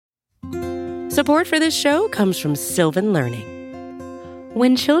Support for this show comes from Sylvan Learning.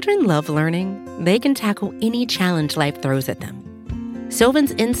 When children love learning, they can tackle any challenge life throws at them.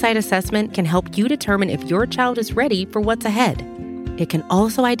 Sylvan's Insight Assessment can help you determine if your child is ready for what's ahead. It can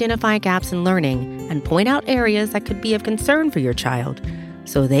also identify gaps in learning and point out areas that could be of concern for your child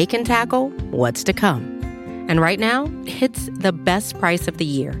so they can tackle what's to come. And right now, it's the best price of the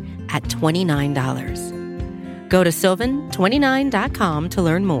year at $29. Go to sylvan29.com to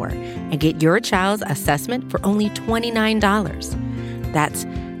learn more and get your child's assessment for only $29. That's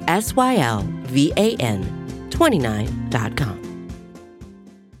SYLVAN 29.com.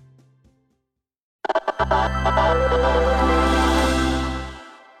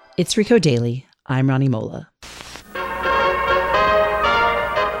 It's Rico Daily. I'm Ronnie Mola.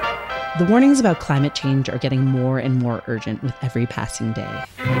 The warnings about climate change are getting more and more urgent with every passing day.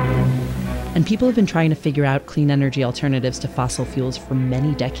 And people have been trying to figure out clean energy alternatives to fossil fuels for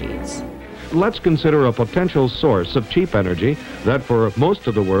many decades. Let's consider a potential source of cheap energy that for most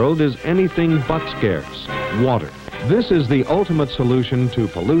of the world is anything but scarce: water. This is the ultimate solution to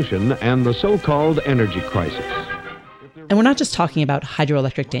pollution and the so-called energy crisis. And we're not just talking about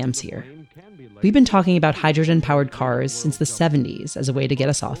hydroelectric dams here. We've been talking about hydrogen-powered cars since the 70s as a way to get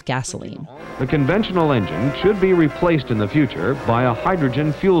us off gasoline. The conventional engine should be replaced in the future by a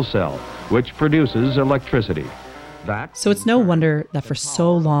hydrogen fuel cell, which produces electricity. So it's no wonder that for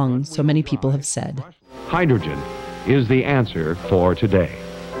so long, so many people have said, hydrogen is the answer for today.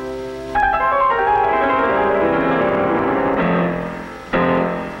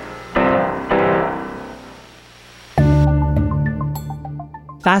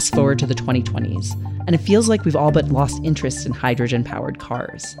 Fast forward to the 2020s, and it feels like we've all but lost interest in hydrogen-powered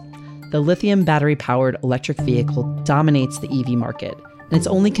cars. The lithium battery-powered electric vehicle dominates the EV market, and it's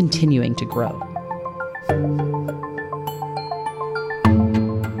only continuing to grow.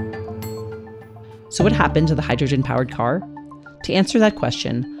 So what happened to the hydrogen-powered car? To answer that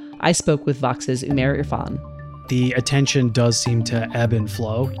question, I spoke with Vox's Umair Irfan. The attention does seem to ebb and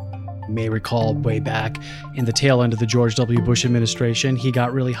flow. You may recall way back in the tail end of the George W. Bush administration, he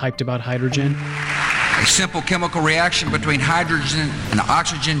got really hyped about hydrogen. A simple chemical reaction between hydrogen and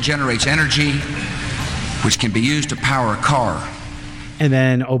oxygen generates energy, which can be used to power a car. And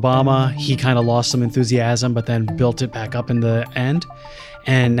then Obama, he kind of lost some enthusiasm, but then built it back up in the end.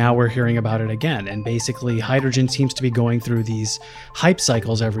 And now we're hearing about it again. And basically, hydrogen seems to be going through these hype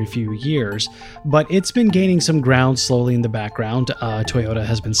cycles every few years, but it's been gaining some ground slowly in the background. Toyota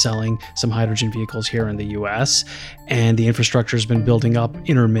has been selling some hydrogen vehicles here in the US, and the infrastructure has been building up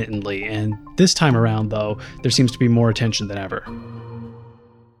intermittently. And this time around, though, there seems to be more attention than ever.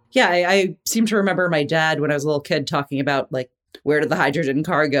 Yeah, I seem to remember my dad when I was a little kid talking about, like, where did the hydrogen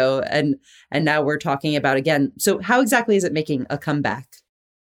car go? And now we're talking about again. So how exactly is it making a comeback?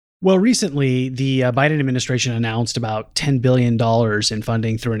 Well, recently, the Biden administration announced about $10 billion in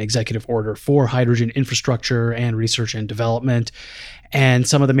funding through an executive order for hydrogen infrastructure and research and development. And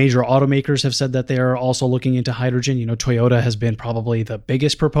some of the major automakers have said that they are also looking into hydrogen. You know, Toyota has been probably the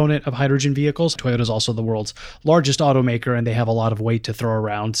biggest proponent of hydrogen vehicles. Toyota is also the world's largest automaker, and they have a lot of weight to throw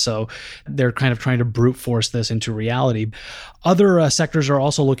around. So they're kind of trying to brute force this into reality. Other sectors are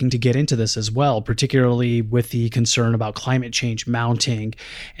also looking to get into this as well, particularly with the concern about climate change mounting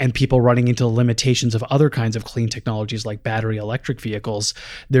and people running into the limitations of other kinds of clean technologies like battery electric vehicles.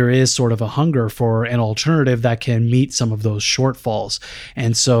 There is sort of a hunger for an alternative that can meet some of those shortfalls.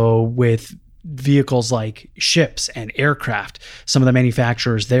 And so with vehicles like ships and aircraft, some of the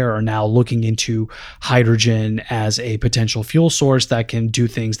manufacturers there are now looking into hydrogen as a potential fuel source that can do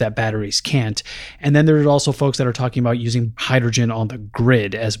things that batteries can't. And then there's also folks that are talking about using hydrogen on the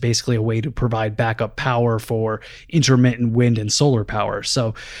grid as basically a way to provide backup power for intermittent wind and solar power.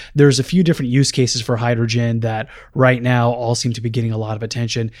 So there's a few different use cases for hydrogen that right now all seem to be getting a lot of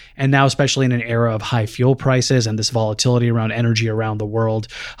attention. And now, especially in an era of high fuel prices and this volatility around energy around the world,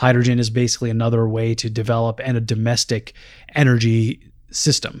 hydrogen is basically another way to develop a domestic energy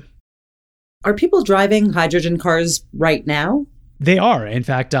system. Are people driving hydrogen cars right now? They are. In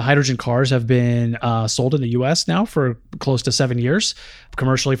fact, hydrogen cars have been sold in the US now for close to 7 years,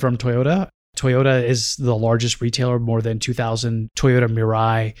 commercially from Toyota. Toyota is the largest retailer. More than 2,000 Toyota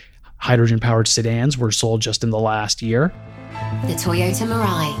Mirai hydrogen-powered sedans were sold just in the last year. The Toyota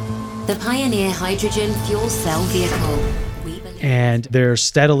Mirai, the pioneer hydrogen fuel cell vehicle. And they're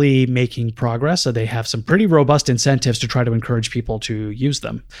steadily making progress. So they have some pretty robust incentives to try to encourage people to use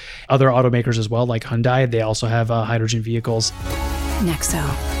them. Other automakers as well, like Hyundai, they also have hydrogen vehicles. Nexo,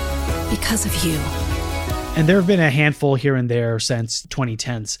 because of you. And there have been a handful here and there since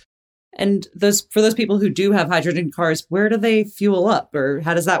 2010s. And for those people who do have hydrogen cars, where do they fuel up, or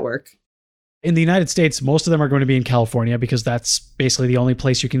how does that work? In the United States, most of them are going to be in California because that's basically the only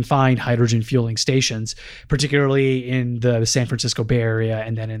place you can find hydrogen fueling stations, particularly in the San Francisco Bay Area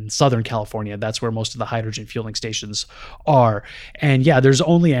and then in Southern California. That's where most of the hydrogen fueling stations are. And yeah, there's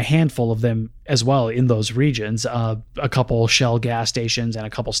only a handful of them as well in those regions. A couple Shell gas stations and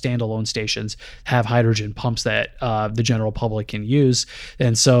a couple standalone stations have hydrogen pumps that the general public can use.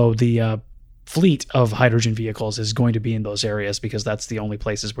 And so the fleet of hydrogen vehicles is going to be in those areas because that's the only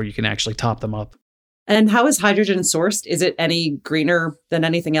places where you can actually top them up. And how is hydrogen sourced? Is it any greener than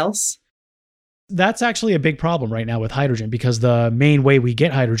anything else? That's actually a big problem right now with hydrogen because the main way we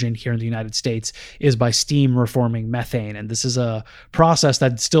get hydrogen here in the United States is by steam reforming methane. And this is a process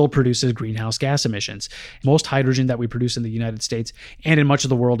that still produces greenhouse gas emissions. Most hydrogen that we produce in the United States and in much of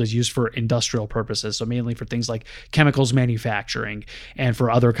the world is used for industrial purposes. So mainly for things like chemicals manufacturing and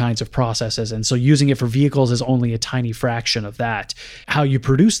for other kinds of processes. And so using it for vehicles is only a tiny fraction of that. How you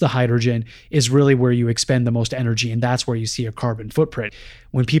produce the hydrogen is really where you expend the most energy. And that's where you see a carbon footprint.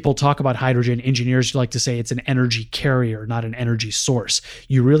 When people talk about hydrogen, engineers like to say it's an energy carrier, not an energy source.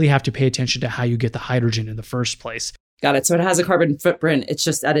 You really have to pay attention to how you get the hydrogen in the first place. Got it. So it has a carbon footprint. It's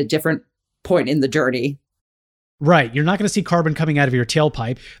just at a different point in the journey. Right. You're not going to see carbon coming out of your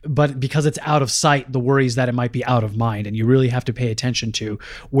tailpipe, but because it's out of sight, the worry is that it might be out of mind. And you really have to pay attention to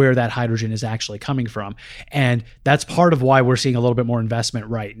where that hydrogen is actually coming from. And that's part of why we're seeing a little bit more investment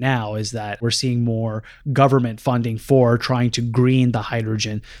right now, is that we're seeing more government funding for trying to green the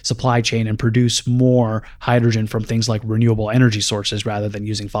hydrogen supply chain and produce more hydrogen from things like renewable energy sources rather than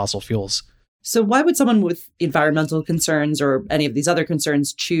using fossil fuels. So why would someone with environmental concerns or any of these other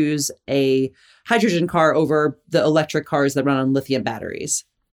concerns choose a hydrogen car over the electric cars that run on lithium batteries?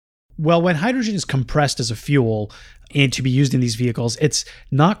 Well, when hydrogen is compressed as a fuel and to be used in these vehicles, it's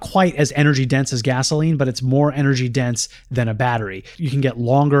not quite as energy dense as gasoline, but it's more energy dense than a battery. You can get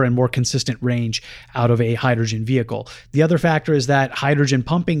longer and more consistent range out of a hydrogen vehicle. The other factor is that hydrogen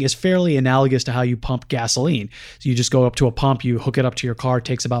pumping is fairly analogous to how you pump gasoline. So you just go up to a pump, you hook it up to your car, it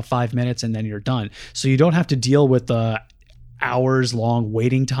takes about 5 minutes, and then you're done. So you don't have to deal with the hours long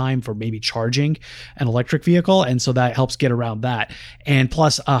waiting time for maybe charging an electric vehicle. And so that helps get around that. And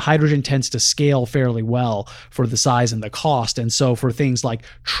plus hydrogen tends to scale fairly well for the size and the cost. And so for things like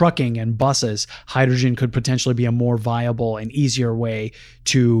trucking and buses, hydrogen could potentially be a more viable and easier way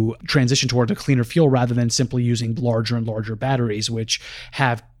to transition toward a cleaner fuel rather than simply using larger and larger batteries, which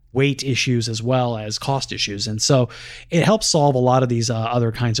have weight issues as well as cost issues. And so it helps solve a lot of these other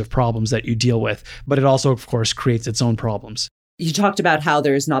kinds of problems that you deal with, but it also, of course, creates its own problems. You talked about how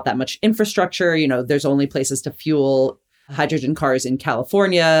there's not that much infrastructure. There's only places to fuel hydrogen cars in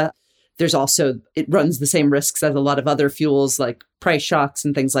California. There's also, it runs the same risks as a lot of other fuels like price shocks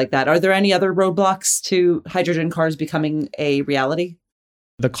and things like that. Are there any other roadblocks to hydrogen cars becoming a reality?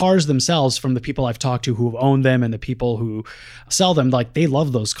 The cars themselves, from the people I've talked to who have owned them and the people who sell them, they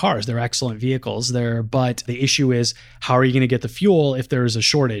love those cars. They're excellent vehicles there. But the issue is, how are you going to get the fuel if there is a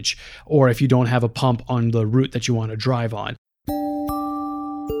shortage or if you don't have a pump on the route that you want to drive on?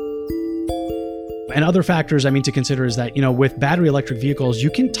 And other factors, to consider is that, with battery electric vehicles,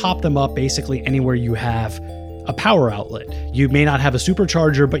 you can top them up basically anywhere you have a power outlet. You may not have a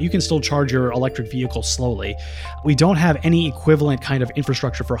supercharger, but you can still charge your electric vehicle slowly. We don't have any equivalent kind of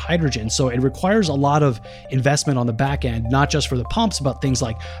infrastructure for hydrogen, so it requires a lot of investment on the back end, not just for the pumps, but things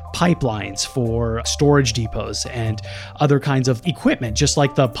like pipelines for storage depots and other kinds of equipment, just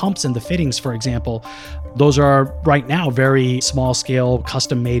like the pumps and the fittings, for example. Those are right now very small scale,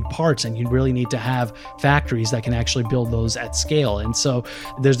 custom made parts, and you really need to have factories that can actually build those at scale. And so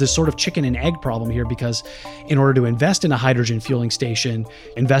there's this sort of chicken and egg problem here, because in order to invest in a hydrogen fueling station,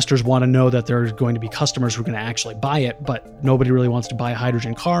 investors want to know that there's going to be customers who are going to actually buy it, but nobody really wants to buy a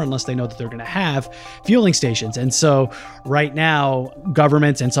hydrogen car unless they know that they're going to have fueling stations. And so right now,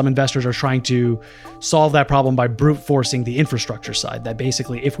 governments and some investors are trying to solve that problem by brute forcing the infrastructure side, that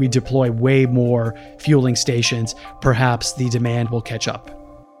basically if we deploy way more fueling stations, perhaps the demand will catch up.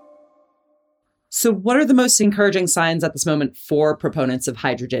 So what are the most encouraging signs at this moment for proponents of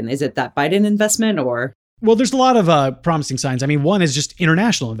hydrogen? Is it that Biden investment or? Well, there's a lot of promising signs. One is just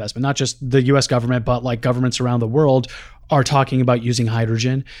international investment, not just the US government, but governments around the world are talking about using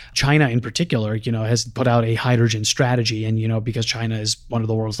hydrogen. China in particular, has put out a hydrogen strategy. And, because China is one of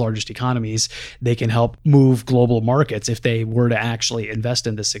the world's largest economies, they can help move global markets if they were to actually invest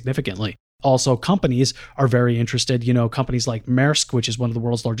in this significantly. Also, companies are very interested. Companies like Maersk, which is one of the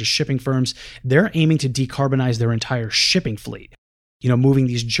world's largest shipping firms, they're aiming to decarbonize their entire shipping fleet. Moving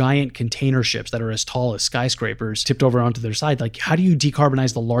these giant container ships that are as tall as skyscrapers tipped over onto their side. How do you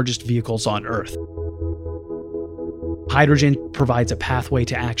decarbonize the largest vehicles on Earth? Hydrogen provides a pathway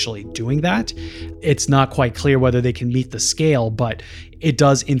to actually doing that. It's not quite clear whether they can meet the scale, but it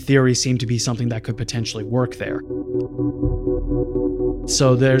does, in theory, seem to be something that could potentially work there.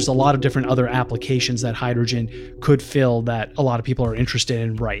 So there's a lot of different other applications that hydrogen could fill that a lot of people are interested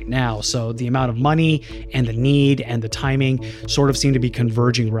in right now. So the amount of money and the need and the timing sort of seem to be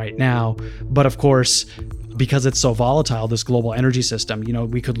converging right now. But of course, because it's so volatile, this global energy system,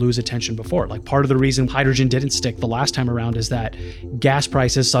 we could lose attention before. Like, part of the reason hydrogen didn't stick the last time around is that gas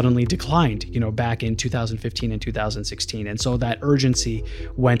prices suddenly declined, back in 2015 and 2016. And so that urgency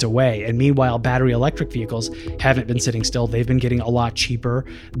went away. And meanwhile, battery electric vehicles haven't been sitting still. They've been getting a lot cheaper.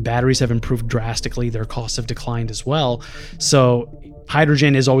 Batteries have improved drastically. Their costs have declined as well. So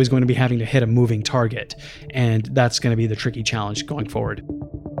hydrogen is always going to be having to hit a moving target. And that's going to be the tricky challenge going forward.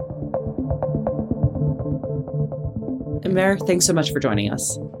 Amer, thanks so much for joining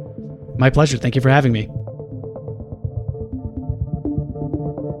us. My pleasure. Thank you for having me.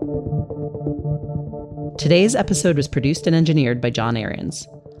 Today's episode was produced and engineered by John Arians.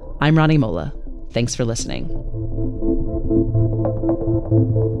 I'm Ronnie Mola. Thanks for listening.